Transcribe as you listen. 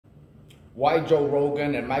why Joe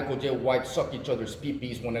Rogan and Michael J. White suck each other's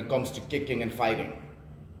peepees when it comes to kicking and fighting.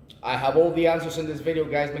 I have all the answers in this video,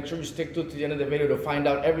 guys. Make sure you stick to the end of the video to find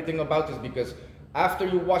out everything about this, because after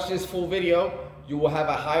you watch this full video, you will have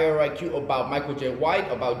a higher IQ about Michael J. White,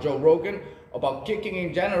 about Joe Rogan, about kicking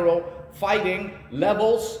in general, fighting,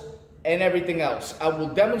 levels, and everything else. I will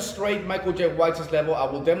demonstrate Michael J. White's level, I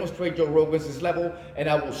will demonstrate Joe Rogan's level, and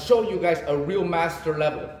I will show you guys a real master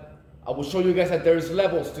level. I will show you guys that there's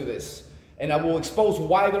levels to this. And I will expose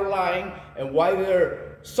why they're lying and why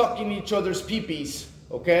they're sucking each other's peepees,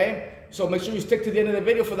 okay? So make sure you stick to the end of the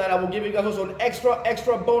video for that. I will give you guys also an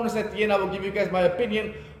extra bonus at the end. I will give you guys my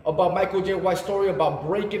opinion about Michael J. White's story about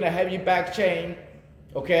breaking a heavy back chain,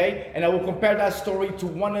 okay? And I will compare that story to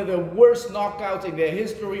one of the worst knockouts in the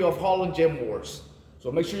history of Holland Gym Wars.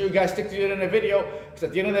 So make sure you guys stick to the end of the video, because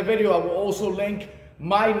at the end of the video, I will also link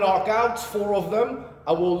my knockouts, 4 of them.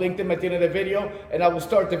 I will link them at the end of the video, and I will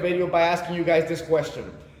start the video by asking you guys this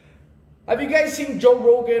question. Have you guys seen Joe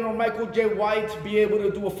Rogan or Michael J. White be able to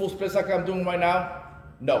do a full split like I'm doing right now?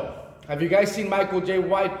 No. Have you guys seen Michael J.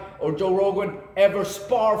 White or Joe Rogan ever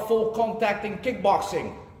spar full contact in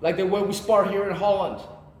kickboxing, like the way we spar here in Holland?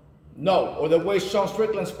 No. Or the way Sean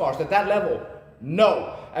Strickland spars, at that level?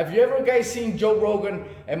 No. Have you ever guys seen Joe Rogan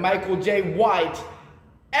and Michael J. White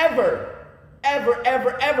ever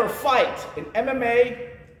fight in MMA,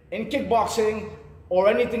 in kickboxing, or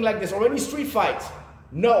anything like this, or any street fight?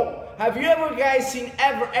 No. Have you ever guys seen,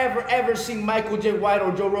 ever seen Michael J. White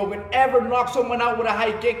or Joe Rogan ever knock someone out with a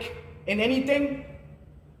high kick in anything?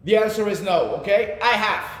 The answer is no, okay? I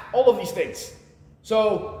have, all of these things.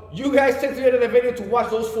 So, you guys take the end of the video to watch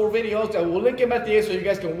those 4 videos. I will link them at the end so you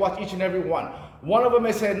guys can watch each and every one. One of them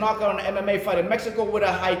is a knockout on an MMA fight in Mexico with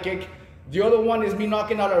a high kick. The other one is me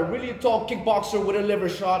knocking out a really tall kickboxer with a liver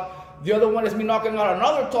shot. The other one is me knocking out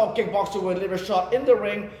another tall kickboxer with a liver shot in the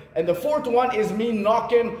ring. And the 4th one is me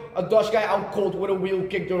knocking a Dutch guy out cold with a wheel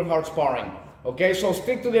kick during hard sparring. Okay, so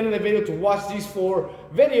stick to the end of the video to watch these 4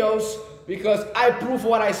 videos, because I prove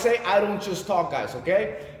what I say. I don't just talk, guys,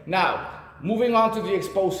 okay? Now, moving on to the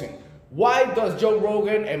exposing. Why does Joe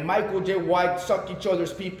Rogan and Michael J. White suck each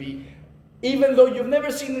other's pee-pee? Even though you've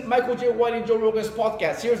never seen Michael J. White and Joe Rogan's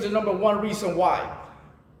podcast, here's the #1 reason why.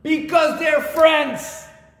 Because they're friends.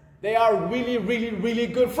 They are really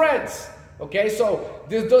good friends. Okay, so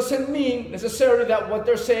this doesn't mean necessarily that what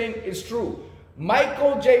they're saying is true.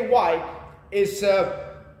 Michael J. White is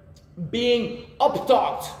being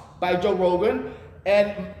up-talked by Joe Rogan,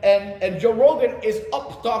 and Joe Rogan is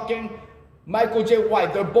up-talking Michael J.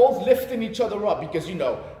 White. They're both lifting each other up, because, you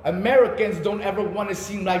know, Americans don't ever want to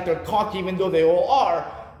seem like they're cocky, even though they all are.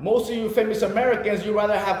 Most of you famous Americans, you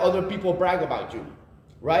rather have other people brag about you,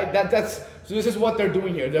 right? So this is what they're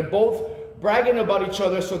doing here. They're both bragging about each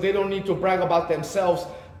other, so they don't need to brag about themselves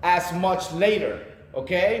as much later,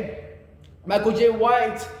 okay? Michael J.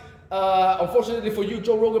 White, unfortunately for you,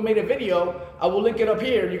 Joe Rogan made a video. I will link it up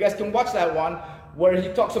here. You guys can watch that one, where he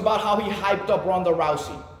talks about how he hyped up Ronda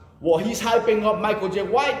Rousey. Well, he's hyping up Michael J.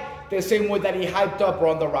 White the same way that he hyped up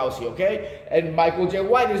Ronda Rousey, okay? And Michael J.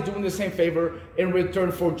 White is doing the same favor in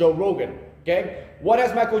return for Joe Rogan, okay? What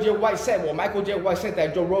has Michael J. White said? Well, Michael J. White said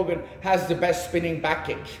that Joe Rogan has the best spinning back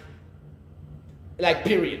kick. Like,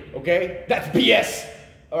 period, okay? That's BS,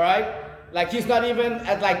 all right? Like, he's not even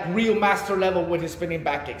at, like, real master level with his spinning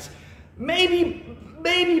back kicks. Maybe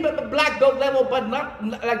black belt level, but not,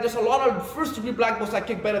 like, there's a lot of first-degree black belts that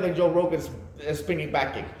kick better than Joe Rogan's spinning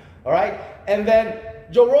back kick. All right, and then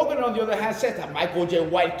Joe Rogan, on the other hand, said that Michael J.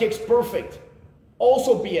 White kicks perfect.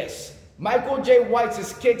 Also BS. Michael J.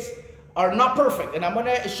 White's kicks are not perfect, and I'm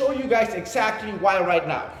gonna show you guys exactly why right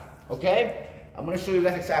now. Okay, I'm gonna show you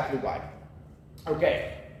guys exactly why.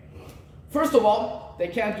 Okay, first of all, they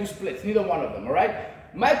can't do splits, neither one of them. All right,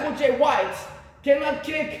 Michael J. White cannot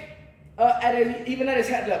kick even at his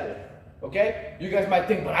head level. Okay, you guys might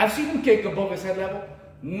think, but I've seen him kick above his head level.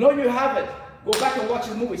 No, you haven't. Go back and watch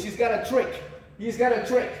his movies. He's got a trick. He's got a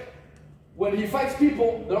trick. When he fights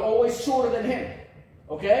people, they're always shorter than him.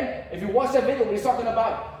 Okay? If you watch that video, when he's talking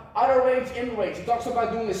about outer range, in range, he talks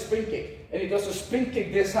about doing a spin kick. And he does a spin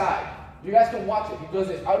kick this high. You guys can watch it. He does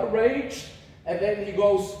this outer range, and then he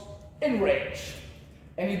goes in range.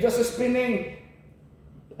 And he does a spinning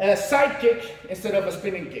side kick instead of a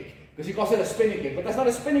spinning kick. Because he calls it a spinning kick. But that's not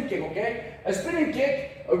a spinning kick, okay? A spinning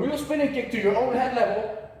kick, a real spinning kick to your own head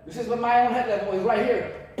level. This is my own head level, is right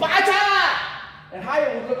here. Bata! And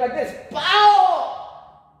higher would look like this.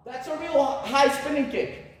 Pow! That's a real high spinning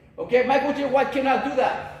kick. Okay, Michael J. White cannot do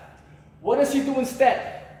that. What does he do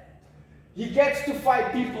instead? He gets to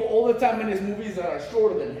fight people all the time in his movies that are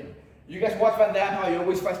shorter than him. You guys watch Van Damme, how he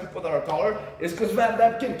always fights people that are taller? It's because Van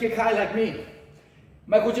Damme can kick high like me.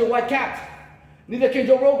 Michael J. White can't. Neither can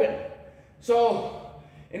Joe Rogan. So,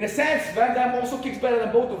 in a sense, Van Damme also kicks better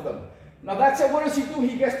than both of them. Now that said, what does he do?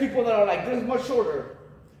 He gets people that are like this much shorter.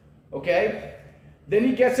 Okay? Then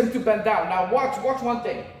he gets them to bend down. Now watch one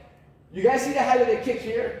thing. You guys see the height of the kick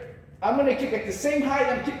here? I'm going to kick at the same height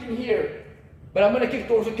I'm kicking here, but I'm going to kick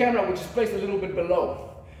towards the camera, which is placed a little bit below.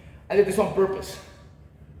 I did this on purpose.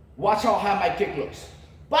 Watch how high my kick looks.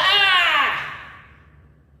 Bah!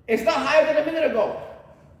 It's not higher than a minute ago.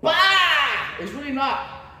 Bah! It's really not.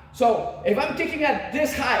 So if I'm kicking at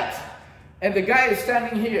this height and the guy is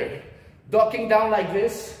standing here, ducking down like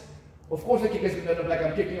this, of course the kick is going to look like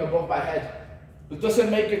I'm kicking above my head. It doesn't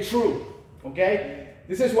make it true. Okay?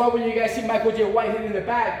 This is why when you guys see Michael J. White hitting the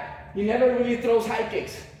bag, he never really throws high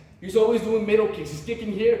kicks. He's always doing middle kicks. He's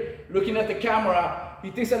kicking here, looking at the camera.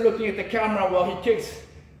 He thinks that looking at the camera while he kicks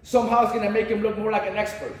somehow it's going to make him look more like an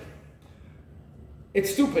expert.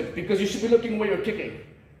 It's stupid because you should be looking where you're kicking.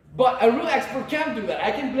 But a real expert can do that.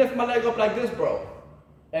 I can lift my leg up like this, bro,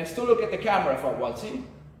 and still look at the camera if I want. See?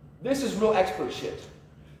 This is real expert shit.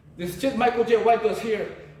 This shit Michael J. White does here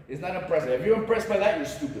is not impressive. If you're impressed by that, you're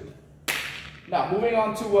stupid. Now, moving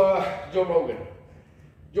on to Joe Rogan.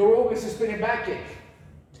 Joe Rogan's a spinning back kick.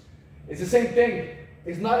 It's the same thing.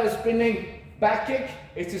 It's not a spinning back kick,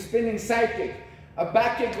 it's a spinning side kick. A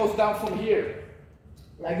back kick goes down from here,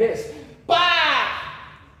 like this. Bah!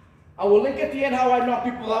 I will link at the end how I knock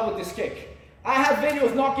people out with this kick. I have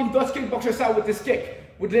videos knocking Dutch kickboxers out with this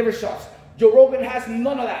kick, with liver shots. Joe Rogan has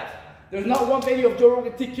none of that. There's not one video of Joe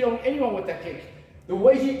Rogan TKOing anyone with that kick. The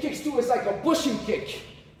way he kicks too is like a pushing kick.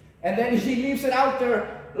 And then he leaves it out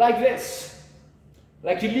there like this.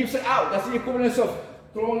 Like he leaves it out. That's the equivalent of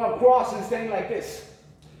throwing across and staying like this.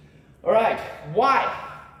 Alright, why?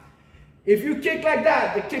 If you kick like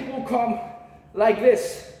that, the kick will come like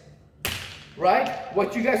this. Right?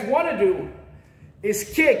 What you guys want to do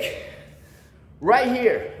is kick right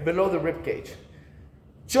here below the rib cage.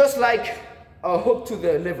 Just like a hook to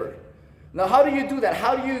the liver. Now how do you do that?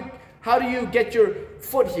 How do you get your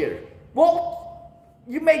foot here? Well,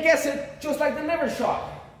 you may guess it just like the liver shot.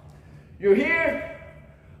 You're here,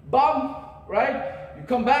 bum, right? You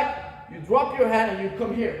come back, you drop your hand and you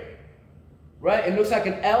come here. Right? It looks like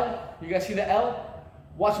an L. You guys see the L?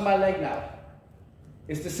 Watch my leg now.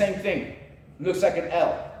 It's the same thing. Looks like an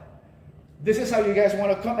L. This is how you guys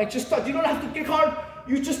want to come and just touch. You don't have to kick hard.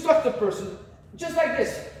 You just touch the person. Just like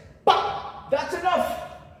this. Bah! That's enough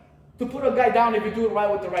to put a guy down if you do it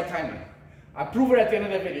right with the right timing. I prove it at the end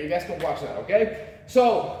of the video. You guys can watch that, okay?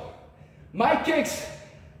 So, my kicks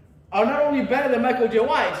are not only better than Michael J.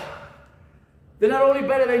 White, they're not only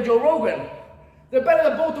better than Joe Rogan, they're better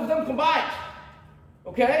than both of them combined.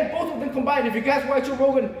 Okay? Both of them combined. If you guys watch Joe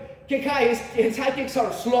Rogan kick high, his high kicks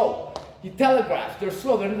are slow. He telegraphs. They're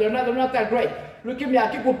slow. They're not that great. Look at me.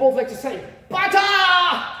 I kick with both legs the same. Bata!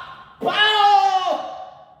 Pow!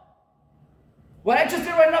 What I just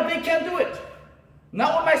did right now, they can't do it.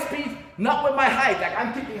 Not with my speed, not with my height. Like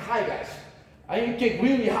I'm kicking high, guys. I can kick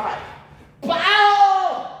really high.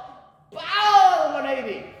 Pow! Pow!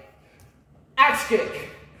 180. Axe kick.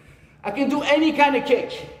 I can do any kind of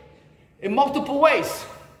kick in multiple ways.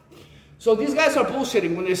 So these guys are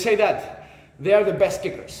bullshitting when they say that they are the best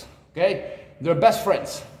kickers. Okay? They're best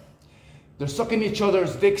friends. They're sucking each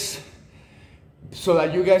other's dicks so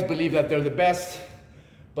that you guys believe that they're the best,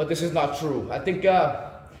 but this is not true. I think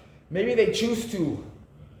maybe they choose to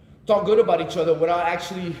talk good about each other without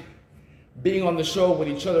actually being on the show with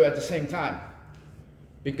each other at the same time,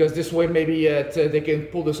 because this way maybe they can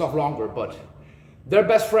pull this off longer. But they're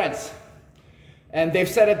best friends and they've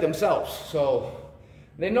said it themselves, so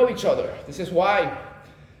they know each other. This is why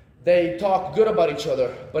they talk good about each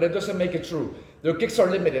other, but it doesn't make it true. Their kicks are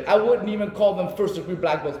limited. I wouldn't even call them first degree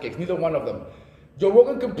black belt kicks, neither one of them. Joe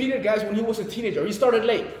Rogan competed, guys, when he was a teenager. He started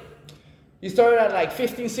late. He started at like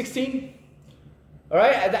 15, 16. All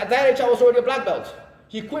right, at that age I was already a black belt.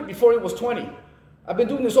 He quit before he was 20. I've been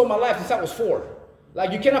doing this all my life since I was 4.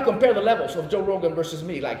 Like, you cannot compare the levels of Joe Rogan versus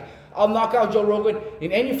me. Like, I'll knock out Joe Rogan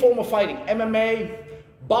in any form of fighting. MMA,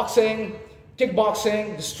 boxing,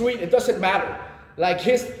 kickboxing, the street, it doesn't matter. Like,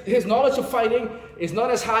 his knowledge of fighting is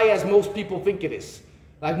not as high as most people think it is.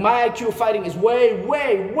 Like, my IQ of fighting is way,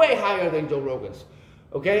 way, way higher than Joe Rogan's.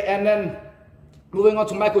 Okay, and then moving on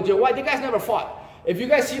to Michael J. White, the guys never fought. If you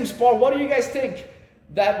guys see him spar, what do you guys think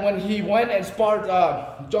that when he went and sparred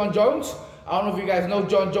John Jones? I don't know if you guys know,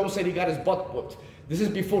 John Jones said he got his butt whooped. This is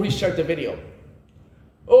before he shared the video.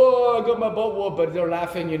 Oh, I got my butt whooped, but they're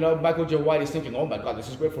laughing, you know. Michael J. White is thinking, oh my God, this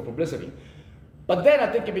is great for publicity. But then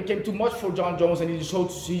I think it became too much for Jon Jones, and he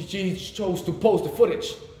chose to post the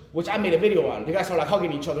footage, which I made a video on. The guys are like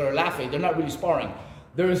hugging each other or laughing. They're not really sparring.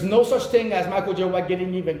 There is no such thing as Michael J. White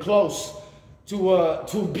getting even close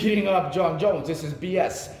to beating up Jon Jones. This is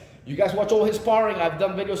BS. You guys watch all his sparring. I've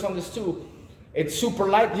done videos on this too. It's super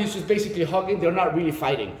light. He's just basically hugging. They're not really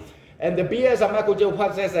fighting. And the BS that Michael J.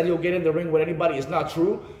 White says that he'll get in the ring with anybody is not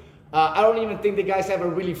true. I don't even think the guy's ever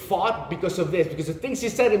really fought because of this. Because the things he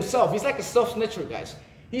said himself, he's like a self-snitcher, guys.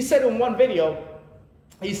 He said in one video,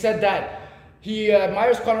 he said that he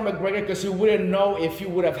admires Conor McGregor because he wouldn't know if he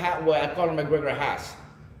would have had what Conor McGregor has.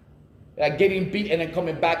 Like getting beat and then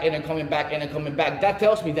coming back and then coming back and then coming back. That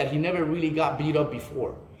tells me that he never really got beat up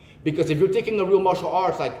before. Because if you're taking a real martial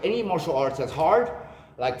arts, like any martial arts that's hard,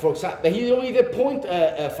 like for example, he only did point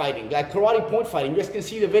fighting, like karate point fighting. You guys can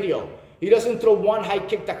see the video. He doesn't throw one high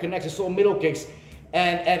kick that connects, it's all middle kicks,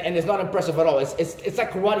 and it's not impressive at all. It's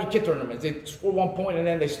like karate kid tournaments. They score 1 point and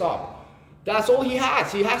then they stop. That's all he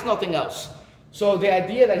has. He has nothing else. So the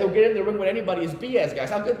idea that he'll get in the ring with anybody is BS,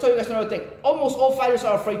 guys. I'm going to tell you guys another thing. Almost all fighters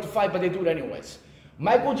are afraid to fight, but they do it anyways.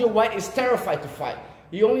 Michael J. White is terrified to fight.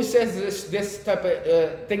 He only says this type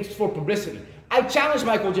of things for publicity. I challenged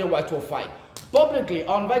Michael J. White to a fight publicly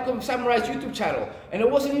on Viking Samurai's YouTube channel, and it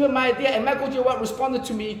wasn't even my idea. And Michael J. White responded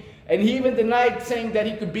to me, and he even denied saying that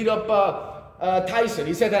he could beat up Tyson.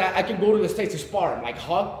 He said that I can go to the States to spar. I'm like,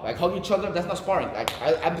 hug each other? That's not sparring.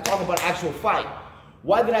 I'm talking about actual fight.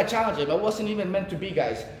 Why did I challenge him? It wasn't even meant to be,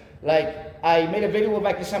 guys. Like, I made a video with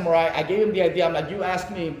Viking Samurai. I gave him the idea. I'm like, you asked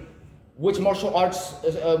me which martial arts,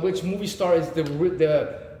 which movie star is the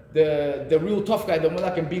real tough guy, the one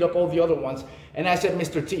that can beat up all the other ones. And I said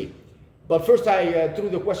Mr. T. But first I threw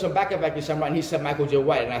the question back at Viking Samurai, and he said Michael J.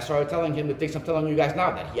 White. And I started telling him the things I'm telling you guys now,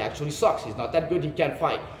 that he actually sucks. He's not that good. He can't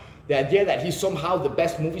fight. The idea that he's somehow the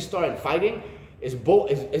best movie star in fighting is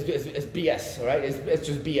BS, all right? It's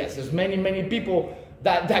just BS. There's many people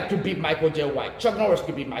that could beat Michael J. White. Chuck Norris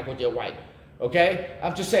could beat Michael J. White, okay?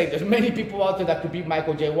 I'm just saying, there's many people out there that could beat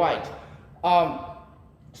Michael J. White.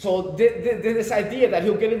 So this idea that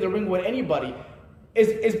he'll get in the ring with anybody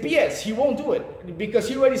is BS. He won't do it because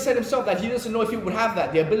he already said himself that he doesn't know if he would have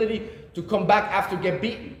that, the ability to come back after get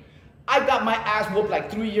beaten. I got my ass whooped like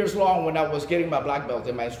 3 years long when I was getting my black belt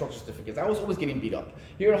and my instructor certificates. I was always getting beat up.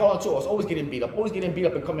 Here in Holland too, I was always getting beat up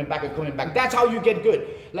and coming back and coming back. That's how you get good.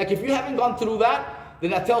 Like if you haven't gone through that, then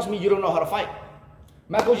that tells me you don't know how to fight.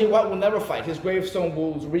 Michael J. White will never fight. His gravestone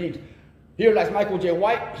will read, here lies Michael J.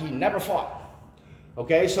 White, he never fought.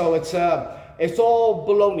 Okay, so it's all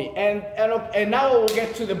baloney. And now we'll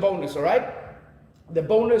get to the bonus, all right? The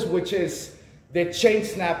bonus, which is the chain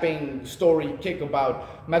snapping story kick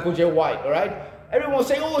about Michael J. White, all right? Everyone will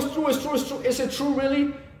say, oh, it's true, it's true, it's true. Is it true,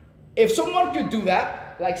 really? If someone could do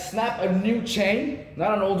that, like snap a new chain,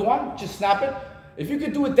 not an old one, just snap it. If you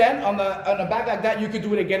could do it then on a bag like that, you could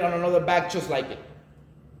do it again on another bag just like it.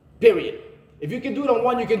 Period. If you can do it on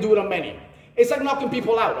one, you can do it on many. It's like knocking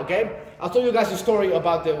people out, okay? I'll tell you guys a story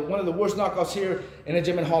about one of the worst knockouts here in a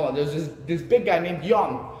gym in Holland. There's this big guy named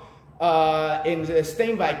Jan in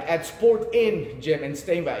Steenwijk at Sport Inn gym in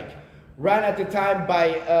Steenwijk. Ran at the time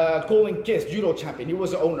by Colin Kiss, judo champion. He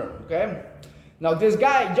was the owner, okay? Now this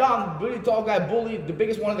guy, Jan, really tall guy, bully, the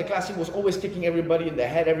biggest one in the class, he was always kicking everybody in the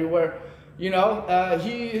head everywhere. You know,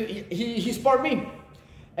 he sparred me.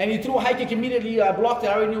 And he threw a high kick immediately. I blocked it.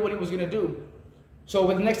 I already knew what he was going to do. So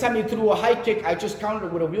when the next time he threw a high kick, I just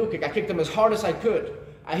countered with a wheel kick. I kicked him as hard as I could.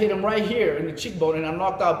 I hit him right here in the cheekbone, and I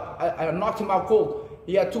knocked him out cold.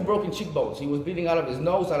 He had 2 broken cheekbones. He was bleeding out of his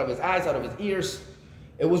nose, out of his eyes, out of his ears.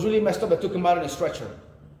 It was really messed up. I took him out in a stretcher.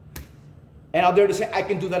 And out there to say, I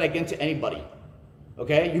can do that again to anybody.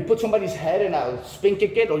 Okay? You put somebody's head and I'll spin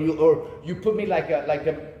kick it, or you put me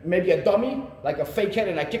like maybe a dummy, like a fake head,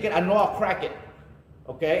 and I kick it, I know I'll crack it.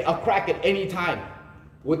 Okay? I'll crack it any time.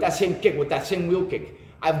 With that same kick, with that same wheel kick.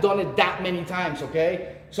 I've done it that many times,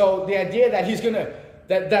 okay? So the idea that he's gonna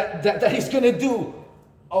he's gonna do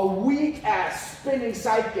a weak ass spinning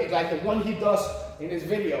side kick like the one he does in his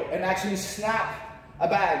video and actually snap a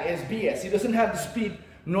bag is BS. He doesn't have the speed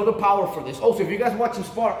nor the power for this. Also, if you guys watch him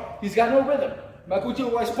spar, he's got no rhythm. Michael J.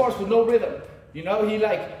 White spars with no rhythm. You know,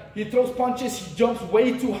 he throws punches, he jumps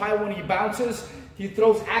way too high when he bounces. He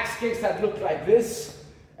throws axe kicks that look like this.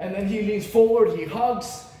 And then he leans forward, he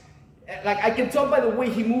hugs. Like I can tell by the way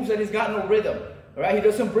he moves that he's got no rhythm. All right? He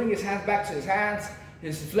doesn't bring his hands back to his hands.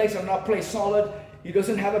 His legs are not placed solid. He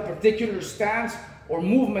doesn't have a particular stance or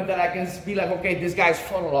movement that I can be like, okay, this guy's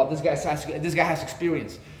funnel up. This guy has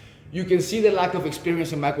experience. You can see the lack of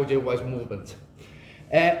experience in Michael J. White's movement.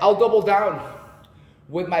 And I'll double down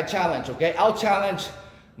with my challenge, okay? I'll challenge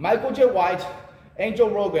Michael J. White and Joe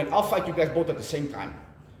Rogan, I'll fight you guys both at the same time.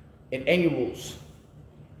 In any rules.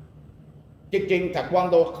 Kicking,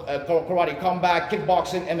 taekwondo, karate combat,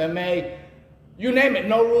 kickboxing, MMA, you name it,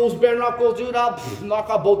 no rules, bare knuckles, dude, I'll knock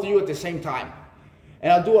out both of you at the same time.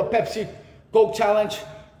 And I'll do a Pepsi Coke challenge,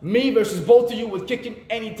 me versus both of you with kicking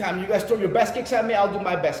anytime. You guys throw your best kicks at me, I'll do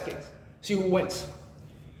my best kicks. See who wins.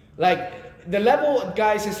 Like, the level,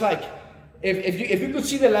 guys, is like, if you could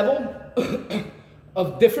see the level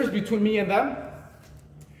of difference between me and them,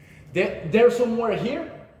 they're somewhere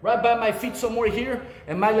here, right by my feet somewhere here,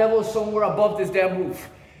 and my level is somewhere above this damn roof.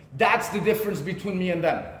 That's the difference between me and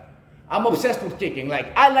them. I'm obsessed with kicking.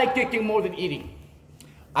 Like, I like kicking more than eating.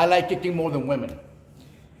 I like kicking more than women.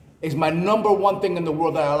 It's my #1 thing in the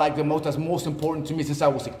world that I like the most, that's most important to me since I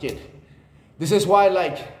was a kid. This is why,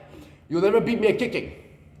 like, you'll never beat me at kicking.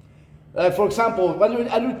 For example,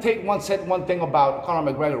 Andrew Tate once said one thing about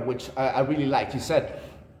Conor McGregor, which I really liked. He said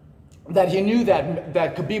that he knew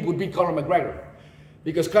that Khabib would beat Conor McGregor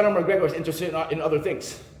because Conor McGregor is interested in other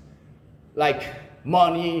things, like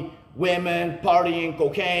money, women, partying,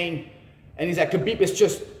 cocaine. And he's like, Khabib is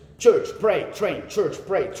just church, pray, train, church,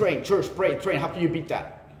 pray, train, church, pray, train. How can you beat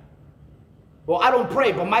that? Well, I don't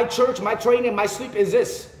pray, but my church, my training, my sleep is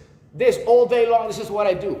this. This all day long, this is what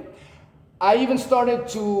I do. I even started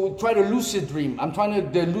to try to lucid dream. I'm trying to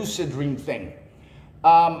the lucid dream thing.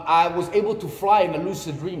 I was able to fly in a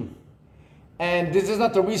lucid dream. And this is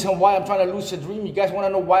not the reason why I'm trying to lucid dream. You guys want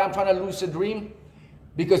to know why I'm trying to lucid dream?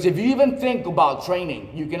 Because if you even think about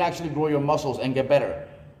training, you can actually grow your muscles and get better.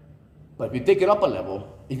 But if you take it up a level,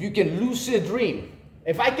 if you can lucid dream,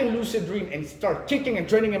 if I can lucid dream and start kicking and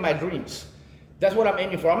training in my dreams, that's what I'm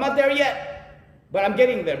aiming for. I'm not there yet, but I'm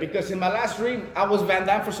getting there because in my last dream, I was Van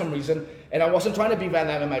Damme for some reason, and I wasn't trying to be Van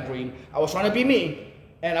Damme in my dream. I was trying to be me,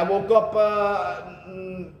 and I woke up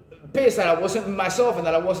pissed that I wasn't myself and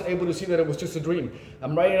that I wasn't able to see that it was just a dream.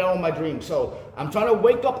 I'm writing down my dream. So I'm trying to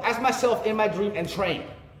wake up as myself in my dream and train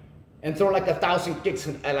and throw like 1,000 kicks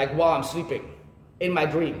like while I'm sleeping in my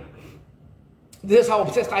dream. This is how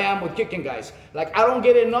obsessed I am with kicking, guys. Like, I don't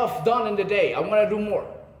get enough done in the day. I want to do more.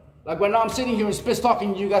 Like, right now I'm sitting here and spit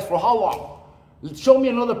talking to you guys for how long? Show me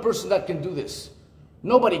another person that can do this.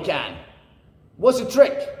 Nobody can. What's the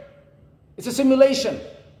trick? It's a simulation.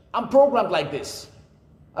 I'm programmed like this.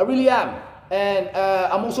 I really am. And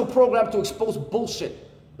I'm also programmed to expose bullshit.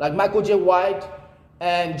 Like Michael J. White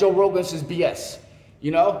and Joe Rogan's BS.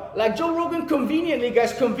 You know? Like Joe Rogan conveniently,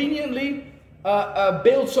 guys,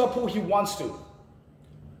 builds up who he wants to.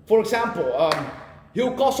 For example,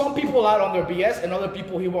 he'll call some people out on their BS and other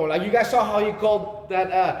people he won't. Like you guys saw how he called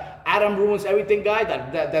that Adam ruins everything guy,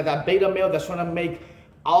 that beta male that's trying to make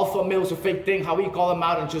alpha males a fake thing, how he called him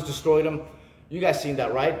out and just destroyed him. You guys seen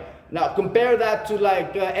that, right? Now compare that to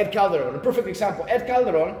like Ed Calderón, a perfect example. Ed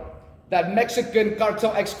Calderón, that Mexican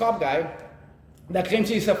cartel ex-cop guy that claims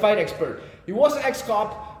he's a fight expert. He was an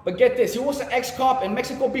ex-cop, but get this, he was an ex-cop in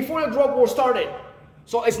Mexico before the drug war started.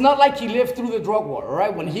 So it's not like he lived through the drug war, all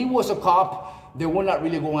right? When he was a cop, they were not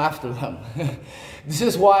really going after them. This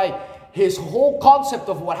is why his whole concept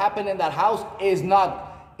of what happened in that house is not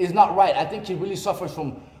right. I think he really suffers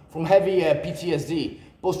from heavy PTSD,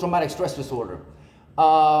 post-traumatic stress disorder.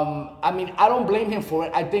 I mean, I don't blame him for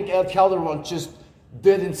it. I think Ed Calderón just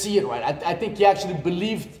didn't see it right. I think he actually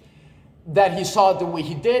believed that he saw it the way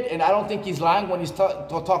he did, and I don't think he's lying when he's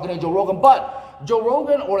talking to Joe Rogan. But Joe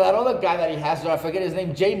Rogan or that other guy that he has there, I forget his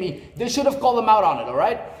name, Jamie, they should have called him out on it, all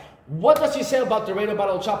right? What does he say about the raid about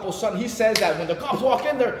El Chapo's son? He says that when the cops walk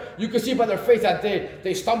in there, you can see by their face that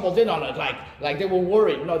they stumbled in on it, like they were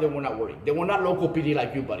worried. No, they were not worried. They were not local PD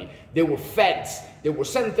like you, buddy. They were feds. They were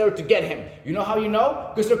sent there to get him. You know how you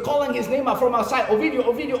know? Because they're calling his name out from outside. Ovidio,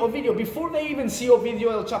 Ovidio, Ovidio. Before they even see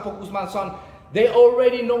Ovidio, El Chapo Guzman's son, they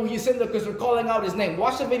already know he's in there because they're calling out his name.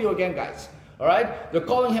 Watch the video again, guys. All right? They're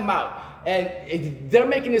calling him out. And they're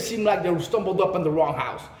making it seem like they stumbled up in the wrong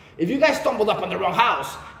house. If you guys stumbled up in the wrong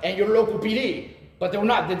house and you're local PD, but they were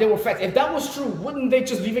not, they were feds. If that was true, wouldn't they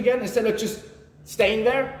just leave again instead of just staying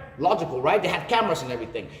there? Logical, right? They had cameras and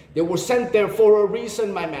everything. They were sent there for a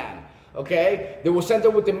reason, my man. Okay? They were sent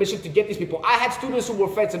there with the mission to get these people. I had students who were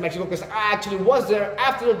feds in Mexico because I actually was there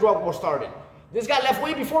after the drug war started. This guy left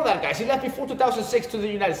way before that, guys. He left before 2006 to the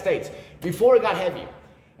United States, before it got heavy.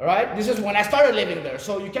 All right? This is when I started living there,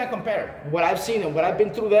 so you can't compare what I've seen and what I've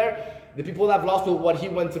been through there. The people that I've lost with what he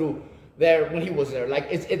went through there when he was there. Like,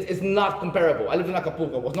 it's not comparable. I lived in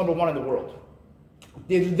Acapulco. Was #1 in the world.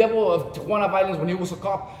 The devil of Tijuana violence when he was a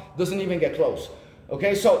cop doesn't even get close.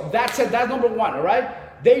 Okay? So that's it. That's #1, all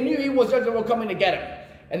right? They knew he was there. They were coming to get him.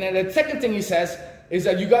 And then the second thing he says is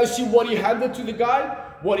that you guys see what he handed to the guy?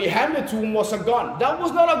 What he handed to him was a gun. That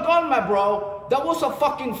was not a gun, my bro. That was a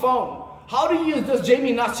fucking phone. How does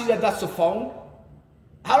Jamie not see that that's a phone?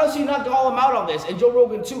 How does he not call him out on this? And Joe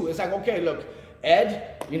Rogan too. It's like, okay, look,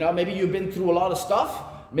 Ed, you know, maybe you've been through a lot of stuff.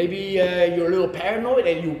 Maybe you're a little paranoid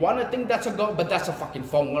and you want to think that's a gun, but that's a fucking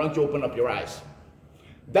phone. Why don't you open up your eyes?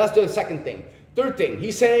 That's the second thing. Third thing,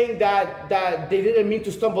 he's saying that they didn't mean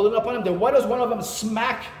to stumble in upon him. Then why does one of them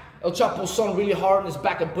smack El Chapo's son really hard on his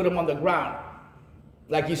back and put him on the ground?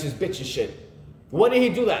 Like he's his bitch and shit. Why did he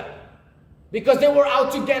do that? Because they were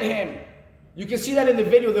out to get him. You can see that in the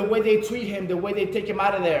video, the way they treat him, the way they take him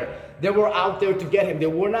out of there. They were out there to get him. They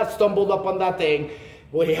were not stumbled up on that thing.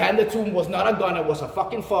 What he handed to him was not a gun, it was a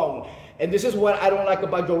fucking phone. And this is what I don't like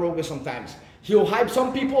about Joe Rogan sometimes. He'll hype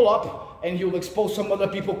some people up and he'll expose some other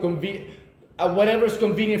people, whatever is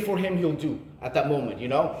convenient for him, he'll do at that moment, you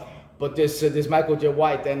know? But this Michael J.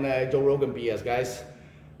 White and Joe Rogan BS, guys.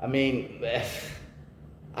 I mean,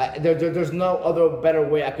 there's no other better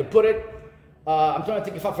way I could put it. I'm trying to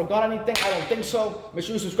think if I forgot anything. I don't think so. Make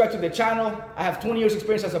sure you subscribe to the channel. I have 20 years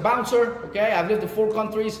experience as a bouncer, okay? I've lived in 4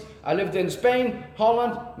 countries. I lived in Spain,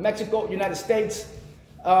 Holland, Mexico, United States.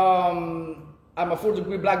 I'm a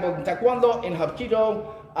 4th-degree black belt in Taekwondo, in Hapkido.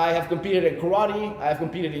 I have competed in karate. I have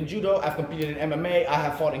competed in judo. I've competed in MMA. I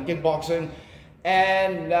have fought in kickboxing.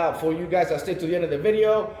 And now for you guys that stay to the end of the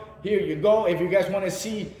video, here you go. If you guys want to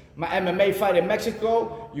see my MMA fight in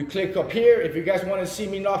Mexico, you click up here. If you guys want to see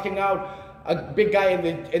me knocking out a big guy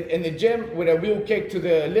in the gym with a wheel kick to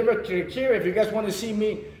the liver, click here. If you guys want to see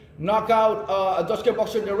me knock out a Dutch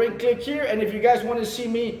kickboxer in the ring, click here. And if you guys want to see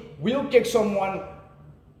me wheel kick someone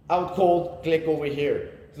out cold, click over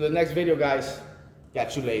here. To the next video, guys.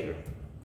 Catch you later.